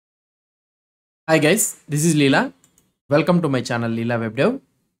Hi guys, this is Leela. Welcome to my channel Leela WebDev.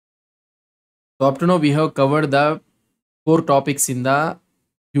 So up to now we have covered the core topics in the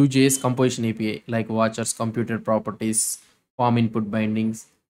vue.js composition API like watchers, computer properties, form input bindings,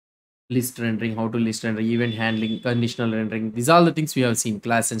 list rendering, how to list render, event handling, conditional rendering. These are all the things we have seen,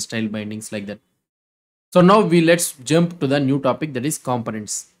 class and style bindings like that. So now let's jump to the new topic, that is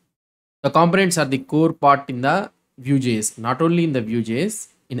components. The components are the core part in the vue.js, not only in the vue.js,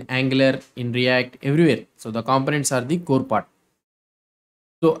 in Angular, in React, everywhere. So the components are the core part.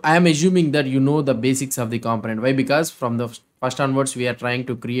 So I am assuming that you know the basics of the component. Why? Because from the first onwards, we are trying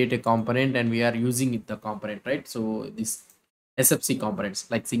to create a component and we are using the component, right? So this SFC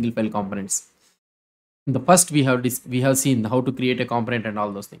components, like single file components. In the first, we have seen how to create a component and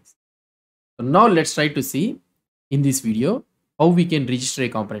all those things. So now let's try to see in this video how we can register a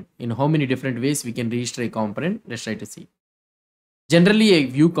component. In how many different ways we can register a component. Let's try to see. Generally, a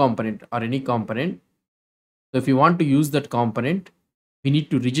view component or any component. So if you want to use that component, we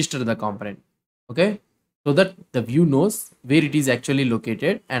need to register the component. Okay, so that the view knows where it is actually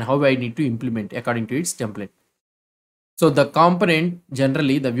located and how I need to implement according to its template. So the component,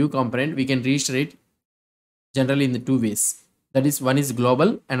 generally the view component, we can register it generally in the two ways. That is, one is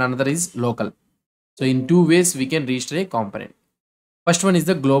global and another is local. So in two ways we can register a component. First one is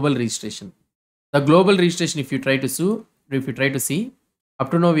the global registration. The global registration, if you try to see, up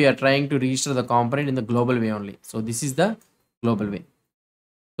to now we are trying to register the component in the global way only. So this is the global way.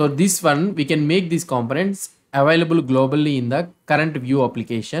 So this one, we can make these components available globally in the current view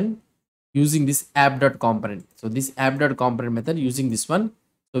application using this app.component. So this app.component method, using this one,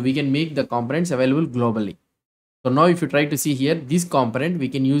 so we can make the components available globally. So now if you try to see here, this component, we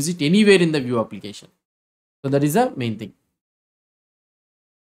can use it anywhere in the view application. So that is the main thing.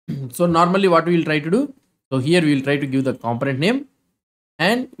 So normally what we will try to do, so here we will try to give the component name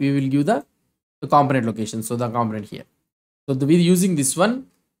and we will give the component location. So the component here. So we're using this one,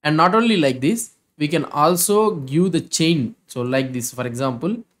 and not only like this, we can also give the chain. So like this, for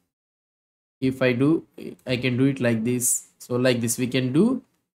example, if I can do it like this. So like this, we can do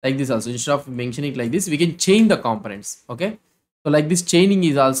like this also. Instead of mentioning it like this, we can chain the components. Okay. So like this chaining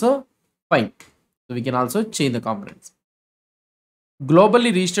is also fine. So we can also chain the components. Globally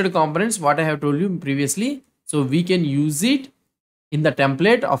registered components, what I have told you previously. So we can use it in the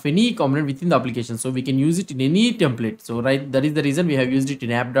template of any component within the application. So we can use it in any template. So right, that is the reason we have used it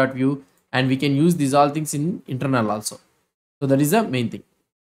in app.view, and we can use these all things in internal also. So that is the main thing.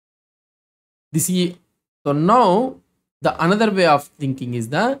 So now the another way of thinking is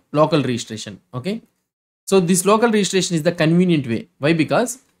the local registration. Okay. So this local registration is the convenient way. Why?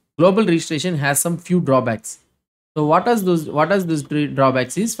 Because global registration has some few drawbacks. So what are those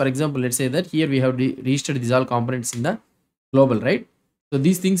drawbacks is, for example, let's say that here we have registered these all components in the global, right? So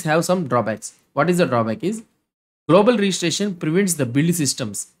these things have some drawbacks. What is the drawback is, global registration prevents the build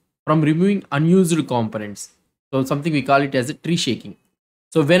systems from removing unused components. So something we call it as a tree shaking.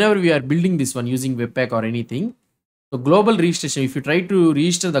 So whenever we are building this one using Webpack or anything, so global registration, if you try to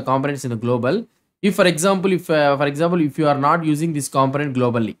register the components in the global, if for example if you are not using this component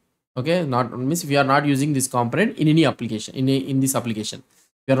globally, okay, not means if you are not using this component in any application, in this application,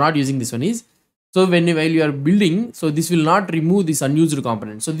 you are not using this one is, so while you are building, so this will not remove this unused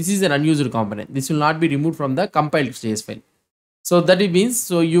component. So this is an unused component. This will not be removed from the compiled JS file. So that it means,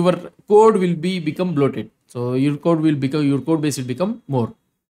 so your code will become bloated. So your code base will become more.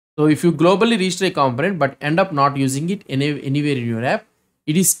 So if you globally register a component but end up not using it anywhere in your app,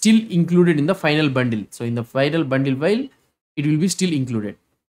 it is still included in the final bundle. So in the final bundle file, it will be still included.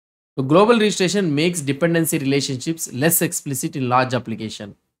 So global registration makes dependency relationships less explicit in large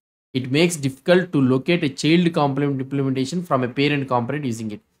application. It makes difficult to locate a child component implementation from a parent component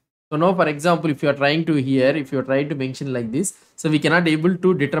using it. So now, for example, if you are trying to mention like this, so we cannot able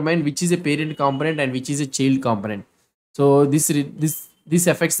to determine which is a parent component and which is a child component. So this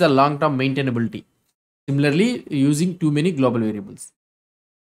affects the long-term maintainability. Similarly, using too many global variables.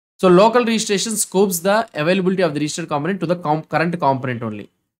 So local registration scopes the availability of the registered component to the current component only.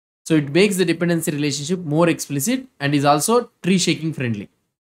 So it makes the dependency relationship more explicit and is also tree shaking friendly.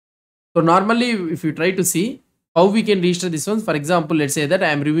 So normally, if you try to see how we can register this one, for example, let's say that I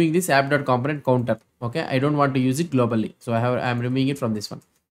am removing this app.component counter. Okay, I don't want to use it globally, so I am removing it from this one.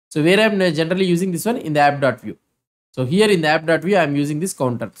 So where I am generally using this one in the app.view. So here in the app.view, I am using this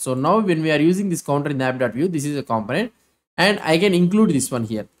counter. So now when we are using this counter in the app.view, this is a component, and I can include this one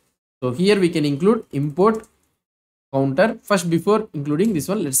here. So here we can include import counter first before including this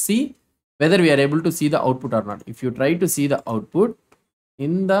one. Let's see whether we are able to see the output or not. If you try to see the output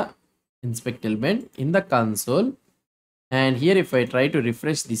in the inspect element in the console, and here if I try to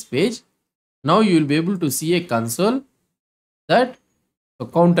refresh this page, Now you will be able to see a console that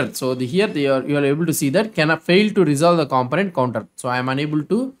counter. So here you are able to see that cannot fail to resolve the component counter. So I am unable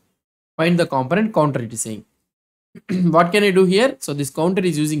to find the component counter, it is saying. What can I do here? So this counter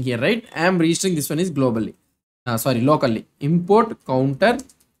is using here, right? I am registering this one is globally. Locally. Import counter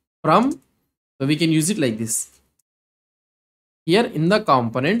from, so we can use it like this. Here in the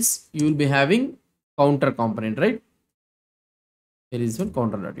components, you will be having counter component, right? There is one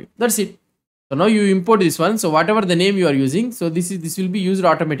counter.u. That's it. So now you import this one. So whatever the name you are using, so this will be used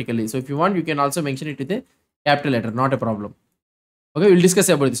automatically. So if you want, you can also mention it with a capital letter, not a problem. Okay, we'll discuss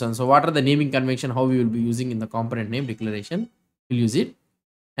about this one. So what are the naming convention, how we will be using in the component name declaration, we'll use it.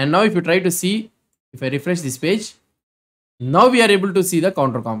 And now if you try to see, if I refresh this page, now we are able to see the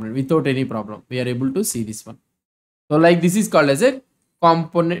counter component without any problem. We are able to see this one. So like this is called as a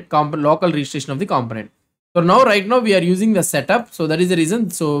local registration of the component. So now right now we are using the setup. So that is the reason.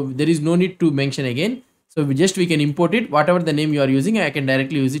 So there is no need to mention again. So we can import it, whatever the name you are using, I can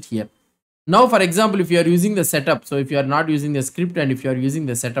directly use it here. Now, for example, if you are using the setup, so if you are not using the script and if you are using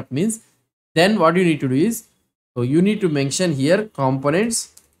the setup means, then what you need to do is, so you need to mention here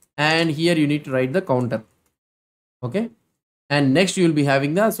components and here you need to write the counter. Okay. And next you will be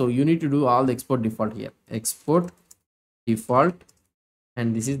having the, so you need to do all the export default here. Export default,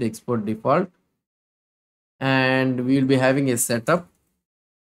 and this is the export default. And we will be having a setup.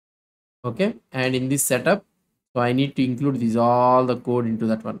 Okay. And in this setup, so I need to include these all the code into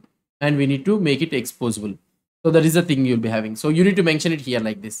that one. And we need to make it exposable. So that is the thing you'll be having. So you need to mention it here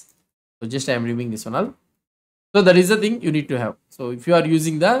like this. So just I am removing this one all. So that is the thing you need to have. So if you are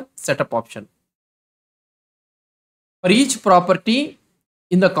using the setup option. For each property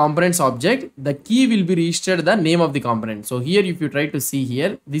in the components object, the key will be registered the name of the component. So here if you try to see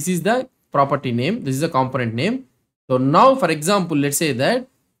here, this is the property name. This is the component name. So now for example, let's say that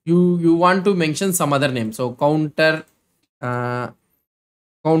you want to mention some other name. So counter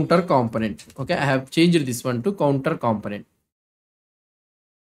component. Okay, I have changed this one to counter component.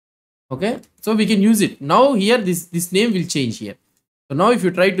 Okay, so we can use it. Now here this name will change here. So now if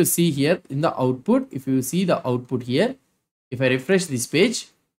you try to see here in the output, if you see the output here, if I refresh this page,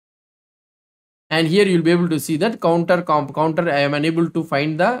 and here you'll be able to see that counter I am unable to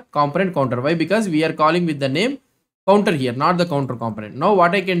find the component counter. Why? Because we are calling with the name counter here, not the counter component. Now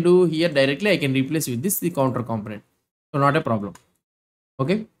what I can do here directly, I can replace with this the counter component. So not a problem.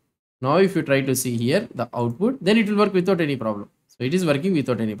 Okay, now if you try to see here the output, then it will work without any problem. So it is working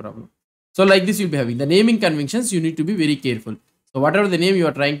without any problem. So like this you'll be having the naming conventions. You need to be very careful. So whatever the name you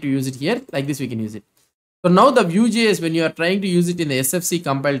are trying to use it here, like this we can use it. So now the vue.js, when you are trying to use it in the SFC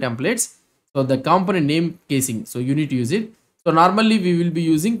compile templates, so the component name casing, so you need to use it. So normally we will be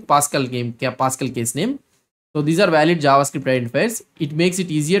using Pascal case name. So these are valid JavaScript identifiers. It makes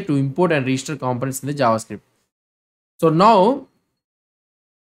it easier to import and register components in the JavaScript. So now,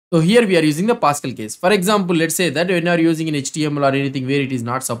 so here we are using the Pascal case. For example, let's say that when you are using in HTML or anything where it is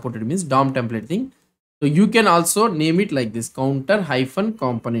not supported, means DOM template thing. So you can also name it like this, counter hyphen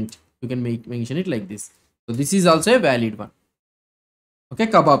component. You can mention it like this. So this is also a valid one. Okay,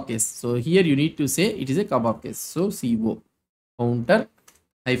 kebab case. So here you need to say it is a kebab case. So CO, counter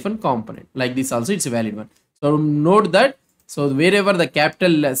hyphen component. Like this also it's a valid one. So note that, so wherever the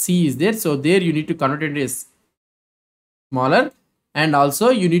capital C is there, so there you need to convert it as smaller, and also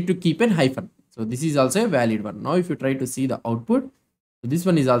you need to keep an hyphen. So this is also a valid one. Now if you try to see the output, so this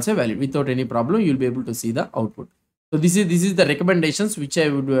one is also valid. Without any problem, you will be able to see the output. So this is the recommendations which I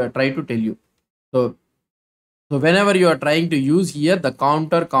would try to tell you. So whenever you are trying to use here the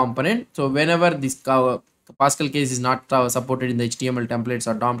counter component, so whenever this Pascal case is not supported in the HTML templates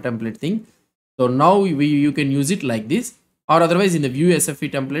or DOM template thing, so now you can use it like this, or otherwise in the Vue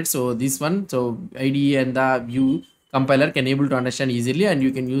SFE template. So this one, so IDE and the Vue compiler can able to understand easily, and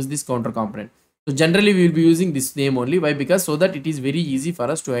you can use this counter component. So generally we will be using this name only. Why? Because so that it is very easy for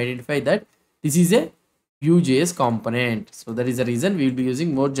us to identify that this is a Vue.js component. So that is the reason we will be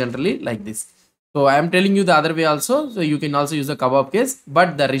using more generally like this. So I am telling you the other way also. So you can also use a kebab case,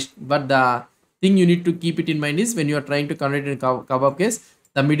 but the thing you need to keep it in mind is when you are trying to convert it in kebab case,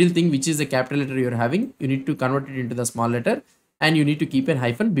 the middle thing, which is the capital letter you are having, you need to convert it into the small letter, and you need to keep a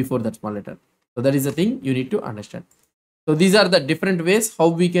hyphen before that small letter. So that is the thing you need to understand. So these are the different ways how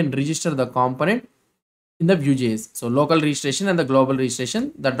we can register the component in the Vue.js. So local registration and the global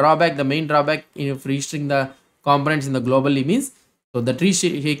registration. The drawback, the main drawback in registering the components in the globally means, so the tree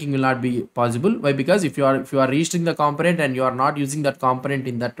shaking will not be possible. Why? Because if you are registering the component and you are not using that component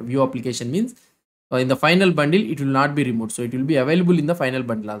in that Vue application means, in the final bundle it will not be removed. So it will be available in the final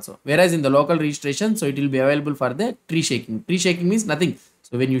bundle also. Whereas in the local registration, so it will be available for the tree shaking. Tree shaking means nothing.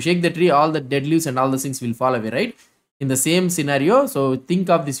 So when you shake the tree, all the dead leaves and all the things will fall away, right? In the same scenario, so think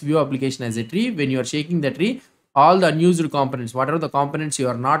of this Vue application as a tree. When you are shaking the tree, all the unused components, whatever the components you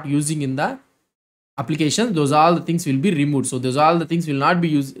are not using in the application, those all the things will be removed. So those all the things will not be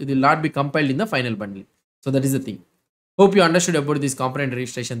used, it will not be compiled in the final bundle. So that is the thing. Hope you understood about this component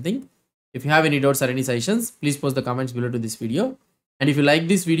registration thing. If you have any doubts or any suggestions, please post the comments below to this video. And if you like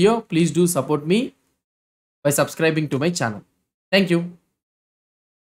this video, please do support me by subscribing to my channel. Thank you.